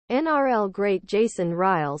NRL Great Jason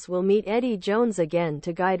Ryles will meet Eddie Jones again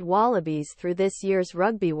to guide Wallabies through this year's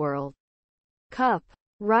Rugby World Cup.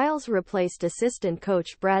 Ryles replaced assistant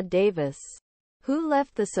coach Brad Davis, who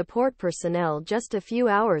left the support personnel just a few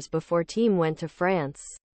hours before team went to France.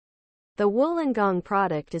 The Wollongong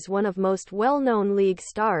product is one of most well-known league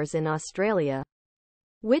stars in Australia,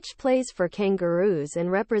 which plays for Kangurus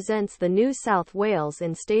and represents the New South Wales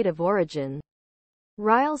in state of origin.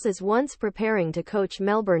 Ryles is once preparing to coach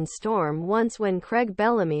Melbourne Storm when Craig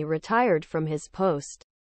Bellamy retired from his post.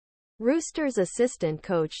 Roosters assistant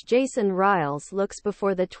coach Jason Ryles looks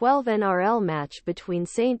before the 12 NRL match between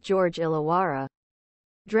St George Illawarra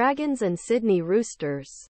Dragons and Sydney Roosters.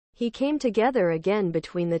 He came together again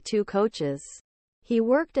between the two coaches. He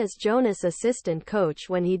worked as Jonas' assistant coach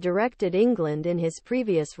when he directed England in his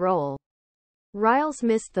previous role. Ryles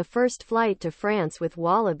missed the first flight to France with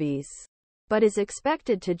Wallabies, but is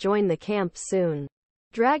expected to join the camp soon.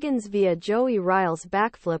 Dragons via Joey Ryles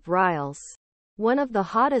Backflip Ryles, one of the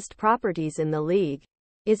hottest properties in the league,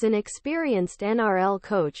 is an experienced NRL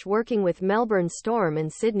coach working with Melbourne Storm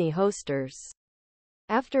and Sydney Roosters.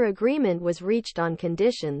 After agreement was reached on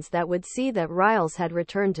conditions that would see that Ryles had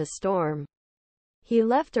returned to Storm, he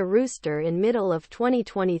left a Rooster in middle of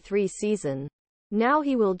 2023 season. Now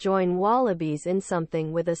he will join Wallabies in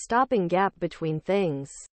something with a stopping gap between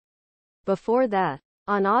things. Before that,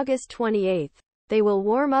 on August 28, they will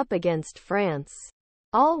warm up against France.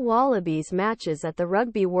 All Wallabies matches at the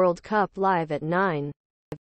Rugby World Cup live at 9.